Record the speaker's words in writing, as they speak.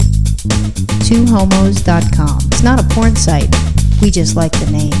twohomos.com. It's not a porn site. We just like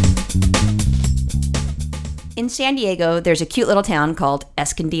the name. In San Diego, there's a cute little town called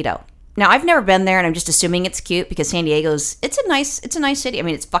Escondido. Now, I've never been there, and I'm just assuming it's cute because San Diego's, it's a nice city. I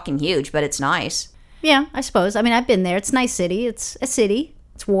mean, it's fucking huge, but it's nice. Yeah, I suppose. I mean, I've been there. It's a nice city. It's a city.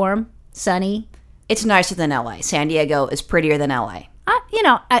 It's warm, sunny. It's nicer than LA. San Diego is prettier than LA.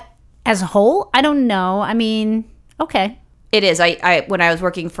 As a whole, I don't know. I mean, okay. It is. I when I was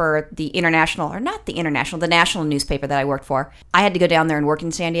working for the national newspaper that I worked for, I had to go down there and work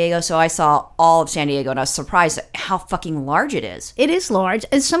in San Diego, so I saw all of San Diego, and I was surprised at how fucking large it is. It is large,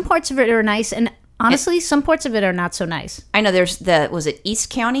 and some parts of it are nice, and honestly, some parts of it are not so nice. I know there's was it East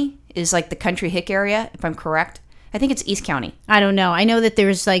County is like the country hick area, if I'm correct? I think it's East County. I don't know. I know that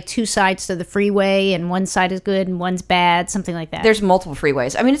there's like two sides to the freeway, and one side is good and one's bad, something like that. There's multiple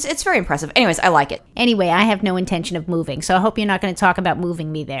freeways. I mean, it's very impressive. Anyways, I like it. Anyway, I have no intention of moving, so I hope you're not going to talk about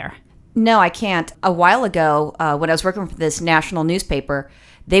moving me there. No, I can't. A while ago, when I was working for this national newspaper,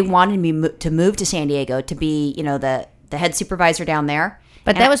 they wanted me to move to San Diego to be, the head supervisor down there.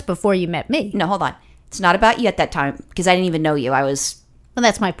 But that was before you met me. No, hold on. It's not about you at that time, because I didn't even know you. Well,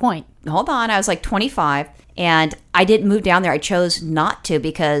 that's my point. Hold on. I was like 25. And I didn't move down there. I chose not to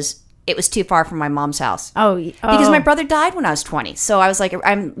because it was too far from my mom's house. Oh. Because my brother died when I was 20. So I was like,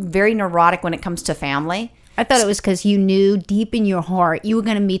 I'm very neurotic when it comes to family. I thought it was because you knew deep in your heart you were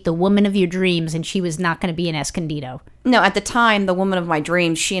going to meet the woman of your dreams and she was not going to be in Escondido. No, at the time, the woman of my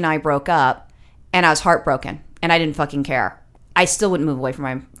dreams, she and I broke up. And I was heartbroken. And I didn't fucking care. I still wouldn't move away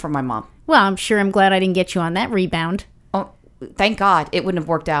from my mom. Well, I'm glad I didn't get you on that rebound. Oh, thank God. It wouldn't have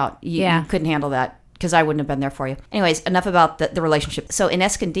worked out. You couldn't handle that. Because I wouldn't have been there for you. Anyways, enough about the relationship. So in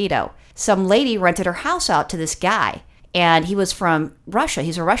Escondido, some lady rented her house out to this guy. And he was from Russia.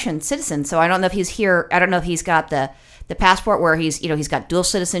 He's a Russian citizen. So I don't know if he's here. I don't know if he's got the passport where he's got dual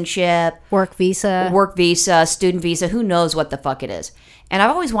citizenship. Work visa, student visa. Who knows what the fuck it is. And I've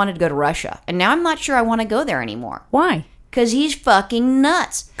always wanted to go to Russia. And now I'm not sure I want to go there anymore. Why? Because he's fucking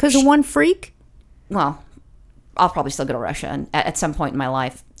nuts. Because of one freak? Well, I'll probably still go to Russia at some point in my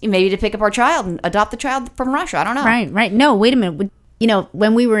life. Maybe to pick up our child and adopt the child from Russia. I don't know. Right. No, wait a minute.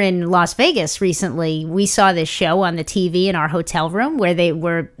 When we were in Las Vegas recently, we saw this show on the TV in our hotel room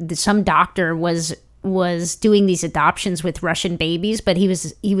where some doctor was doing these adoptions with Russian babies, but he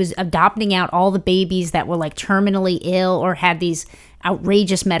was adopting out all the babies that were like terminally ill or had these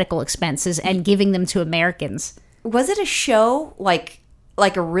outrageous medical expenses and giving them to Americans. Was it a show like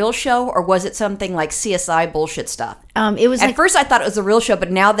a real show, or was it something like CSI bullshit stuff? It was. At first, I thought it was a real show,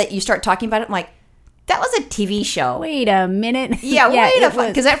 but now that you start talking about it, I'm like, that was a TV show. Wait a minute. Yeah, wait a minute.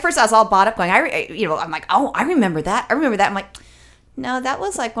 Because at first I was all bought up, going, I'm like, oh, I remember that. I'm like, no, that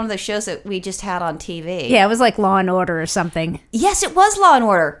was like one of the shows that we just had on TV. Yeah, it was like Law and Order or something. Yes, it was Law and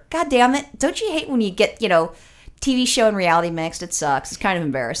Order. God damn it! Don't you hate when you get TV show and reality mixed? It sucks. It's kind of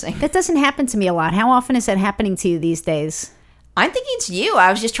embarrassing. That doesn't happen to me a lot. How often is that happening to you these days? I'm thinking it's you. I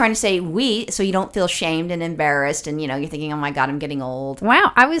was just trying to say we, so you don't feel shamed and embarrassed, and you're thinking, oh my God, I'm getting old.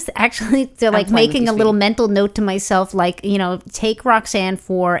 Wow, I was actually making a little mental note to myself, take Roxanne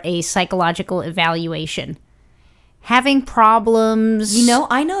for a psychological evaluation. Having problems.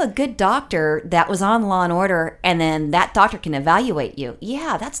 I know a good doctor that was on Law and Order, and then that doctor can evaluate you.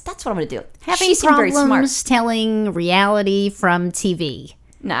 Yeah, that's what I'm going to do. Having problems telling reality from TV.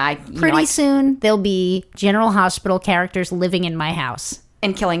 Nah, Pretty soon, there'll be General Hospital characters living in my house.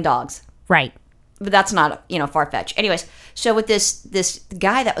 And killing dogs. Right. But that's not, far-fetched. Anyways, so with this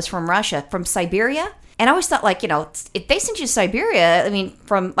guy that was from Russia, from Siberia, and I always thought, if they send you to Siberia, I mean,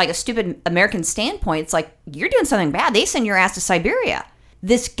 from, a stupid American standpoint, it's like, you're doing something bad. They send your ass to Siberia.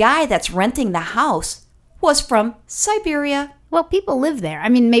 This guy that's renting the house was from Siberia. Well, people live there. I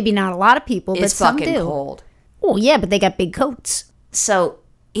mean, maybe not a lot of people, but some do. It's fucking cold. Oh, yeah, but they got big coats. So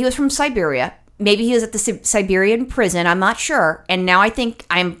he was from Siberia. Maybe he was at the Siberian prison. I'm not sure. And now I think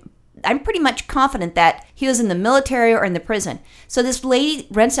I'm pretty much confident that he was in the military or in the prison. So this lady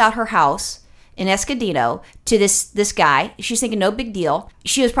rents out her house in Escondido to this guy. She's thinking no big deal.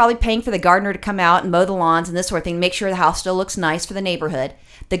 She was probably paying for the gardener to come out and mow the lawns and this sort of thing, make sure the house still looks nice for the neighborhood.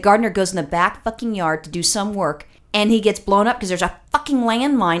 The gardener goes in the back fucking yard to do some work, and he gets blown up because there's a fucking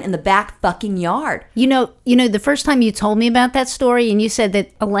landmine in the back fucking yard. The first time you told me about that story and you said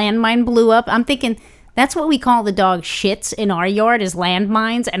that a landmine blew up, I'm thinking that's what we call the dog shits in our yard is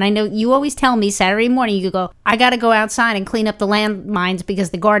landmines. And I know you always tell me Saturday morning, you go, I got to go outside and clean up the landmines because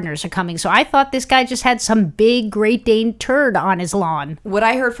the gardeners are coming. So I thought this guy just had some big Great Dane turd on his lawn. What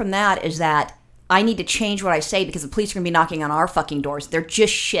I heard from that is that I need to change what I say because the police are going to be knocking on our fucking doors. They're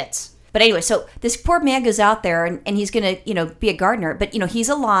just shits. But anyway, so this poor man goes out there and he's going to, be a gardener. But, he's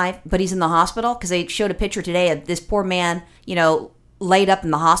alive, but he's in the hospital because they showed a picture today of this poor man, laid up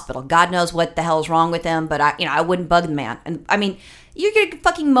in the hospital. God knows what the hell is wrong with him, but I wouldn't bug the man. And I mean, you're going to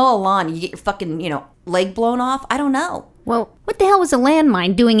fucking mow a lawn and you get your fucking, leg blown off. I don't know. Well, what the hell was a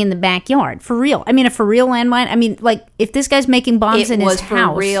landmine doing in the backyard? For real. I mean, a for real landmine? I mean, like, if this guy's making bombs in his house. It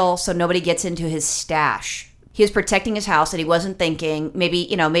was for real, so nobody gets into his stash. He was protecting his house and he wasn't thinking, maybe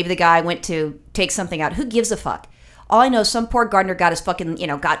the guy went to take something out. Who gives a fuck? All I know is some poor gardener got his fucking,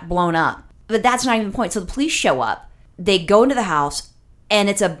 got blown up. But that's not even the point. So the police show up. They go into the house and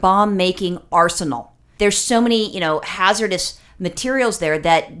it's a bomb-making arsenal. There's so many, hazardous materials there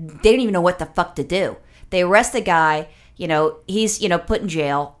that they don't even know what the fuck to do. They arrest the guy. He's, put in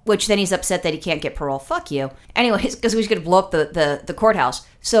jail, which then he's upset that he can't get parole. Fuck you. Anyways, because he's going to blow up the courthouse.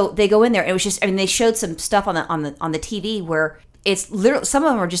 So they go in there, and it was just, they showed some stuff on the TV where it's literally, some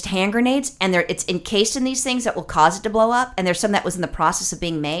of them are just hand grenades, and it's encased in these things that will cause it to blow up, and there's some that was in the process of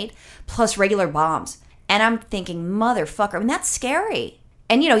being made, plus regular bombs. And I'm thinking, motherfucker, I mean, that's scary.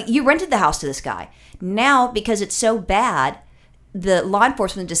 And, you rented the house to this guy. Now, because it's so bad, the law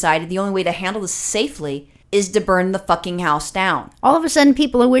enforcement decided the only way to handle this safely is to burn the fucking house down. All of a sudden,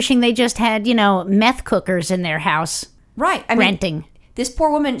 people are wishing they just had, meth cookers in their house. Right. Renting. This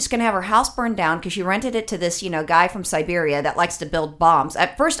poor woman is going to have her house burned down because she rented it to this, guy from Siberia that likes to build bombs.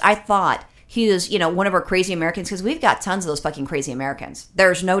 At first, I thought he was, one of our crazy Americans because we've got tons of those fucking crazy Americans.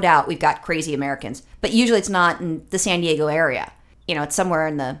 There's no doubt we've got crazy Americans. But usually it's not in the San Diego area. It's somewhere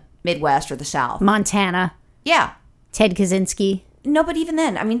in the Midwest or the South. Montana. Yeah. Ted Kaczynski. No, but even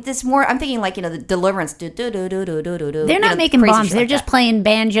then, I mean, this more. I'm thinking like the Deliverance. They're not making bombs. They're just playing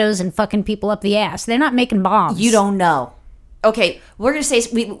banjos and fucking people up the ass. They're not making bombs. You don't know. Okay, we're gonna say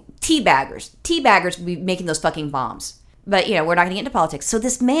teabaggers. Teabaggers would be making those fucking bombs. But we're not gonna get into politics. So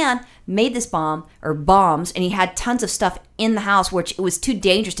this man made this bomb or bombs, and he had tons of stuff in the house, which it was too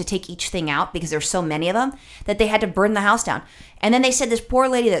dangerous to take each thing out because there's so many of them that they had to burn the house down. And then they said this poor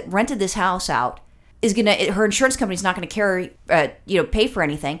lady that rented this house out her insurance company's not going to pay for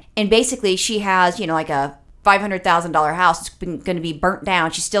anything. And basically she has, like a $500,000 house. It's going to be burnt down.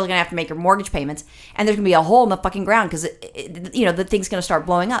 She's still going to have to make her mortgage payments. And there's going to be a hole in the fucking ground because, the thing's going to start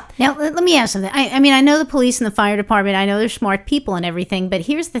blowing up. Now, let me ask something. I mean, I know the police and the fire department. I know they're smart people and everything. But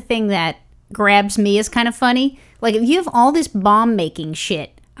here's the thing that grabs me as kind of funny. Like, if you have all this bomb-making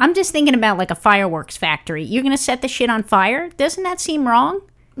shit, I'm just thinking about, like, a fireworks factory. You're going to set the shit on fire? Doesn't that seem wrong?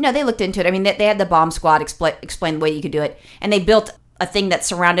 No, they looked into it. I mean, they had the bomb squad explain the way you could do it, and they built a thing that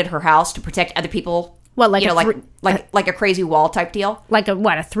surrounded her house to protect other people. What, like like a crazy wall type deal? Like a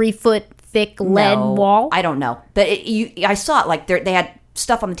 3-foot thick lead wall? I don't know, but I saw it. Like they had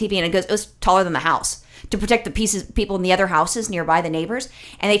stuff on the TV, and it was taller than the house to protect the people in the other houses nearby, the neighbors.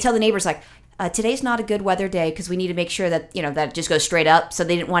 And they tell the neighbors like, today's not a good weather day because we need to make sure that that it just goes straight up. So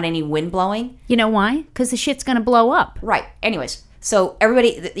they didn't want any wind blowing. You know why? Because the shit's gonna blow up. Right. Anyways. So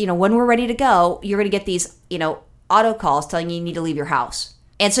everybody, when we're ready to go, you're going to get these, auto calls telling you need to leave your house.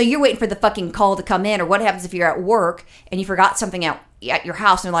 And so you're waiting for the fucking call to come in, or what happens if you're at work and you forgot something at your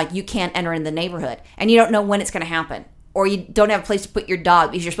house and they're like, you can't enter in the neighborhood. And you don't know when it's going to happen. Or you don't have a place to put your dog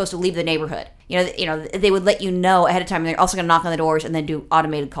because you're supposed to leave the neighborhood. They would let you know ahead of time. And they're also going to knock on the doors and then do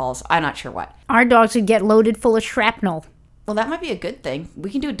automated calls. I'm not sure what. Our dogs would get loaded full of shrapnel. Well, that might be a good thing. We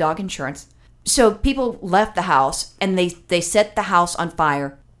can do dog insurance. So people left the house, and they set the house on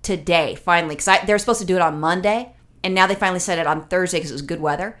fire today, finally. Because they were supposed to do it on Monday, and now they finally set it on Thursday because it was good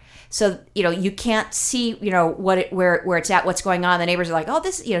weather. So, you can't see, where it's at, what's going on. The neighbors are like, oh,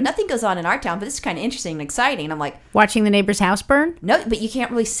 this, nothing goes on in our town, but this is kind of interesting and exciting. And I'm like... Watching the neighbor's house burn? No, but you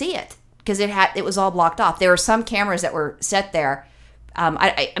can't really see it because it was all blocked off. There were some cameras that were set there. I'm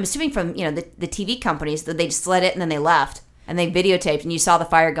assuming from, the TV companies that they just let it and then they left. And they videotaped, and you saw the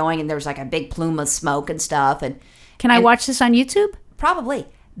fire going, and there was like a big plume of smoke and stuff. Can I watch this on YouTube? Probably.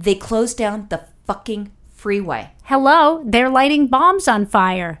 They closed down the fucking freeway. Hello, they're lighting bombs on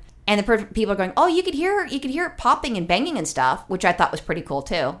fire. And the people are going, oh, you could hear it popping and banging and stuff, which I thought was pretty cool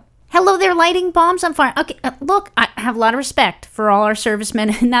too. Hello, they're lighting bombs on fire. Okay, look, I have a lot of respect for all our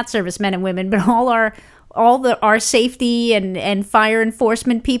servicemen, not servicemen and women, but all our safety and fire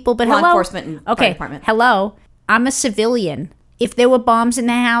enforcement people. But law hello, enforcement and fire department. Hello. I'm a civilian. If there were bombs in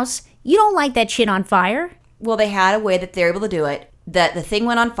the house, you don't light that shit on fire. Well, they had a way that they're able to do it. That the thing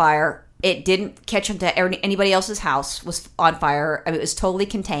went on fire. It didn't catch into anybody else's house was on fire. I mean, it was totally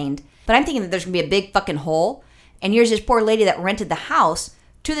contained. But I'm thinking that there's going to be a big fucking hole. And here's this poor lady that rented the house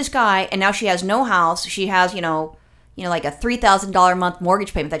to this guy, and now she has no house. She has, like a $3,000 a month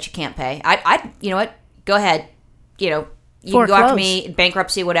mortgage payment that she can't pay. You know what? Go ahead. You can go after me,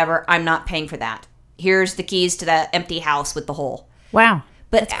 bankruptcy, whatever. I'm not paying for that. Here's the keys to that empty house with the hole. Wow.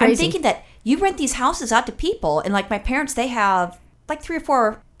 But I'm thinking that you rent these houses out to people, and like my parents, they have like 3 or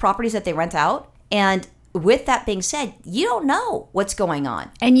 4 properties that they rent out. And with that being said, you don't know what's going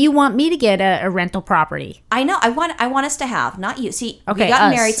on. And you want me to get a rental property? I know. I want us to have, not you. See, okay, we got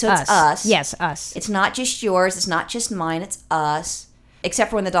married, so it's us. Yes, us. It's not just yours. It's not just mine. It's us.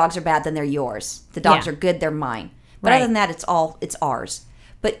 Except for when the dogs are bad, then they're yours. The dogs are good, they're mine. But other than that, it's ours.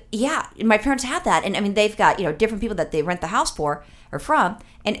 But yeah, my parents have that, and I mean they've got different people that they rent the house for or from.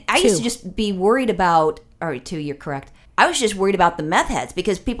 And I used to just be worried about. Or 2, you're correct. I was just worried about the meth heads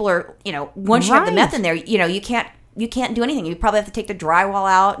because people are once you have the meth in there, you can't do anything. You probably have to take the drywall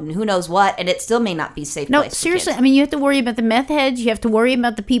out and who knows what, and it still may not be safe. No, seriously. I mean, you have to worry about the meth heads. You have to worry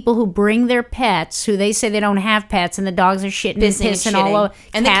about the people who bring their pets, who they say they don't have pets, and the dogs are shitting and pissing all over.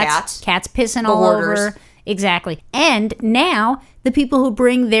 And the cats pissing all over. Exactly. And now the people who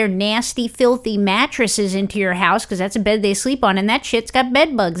bring their nasty, filthy mattresses into your house, because that's a bed they sleep on, and that shit's got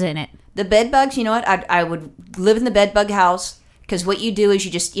bed bugs in it. The bed bugs, you know what? I would live in the bed bug house. Because what you do is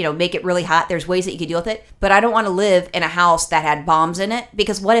you just, make it really hot. There's ways that you can deal with it. But I don't want to live in a house that had bombs in it.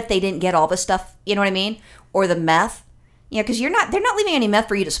 Because what if they didn't get all the stuff, you know what I mean? Or the meth. Because they're not leaving any meth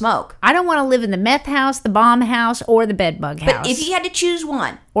for you to smoke. I don't want to live in the meth house, the bomb house, or the bed bug house. But if you had to choose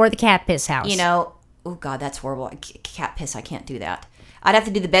one. Or the cat piss house. Oh God, that's horrible. Cat piss, I can't do that. I'd have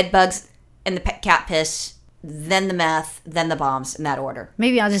to do the bed bugs and the cat piss, then the meth, then the bombs in that order.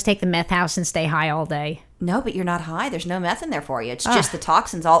 Maybe I'll just take the meth house and stay high all day. No, but you're not high. There's no meth in there for you. It's just the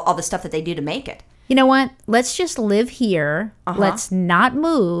toxins, all the stuff that they do to make it. You know what? Let's just live here. Let's not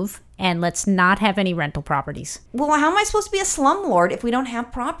move, and let's not have any rental properties. Well, how am I supposed to be a slumlord if we don't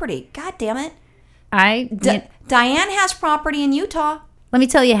have property? God damn it. Diane has property in Utah. Let me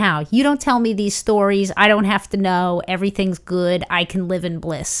tell you how. You don't tell me these stories. I don't have to know. Everything's good. I can live in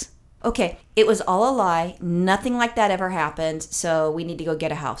bliss. Okay, it was all a lie. Nothing like that ever happened, so we need to go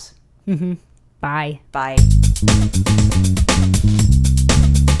get a house. Bye. Bye.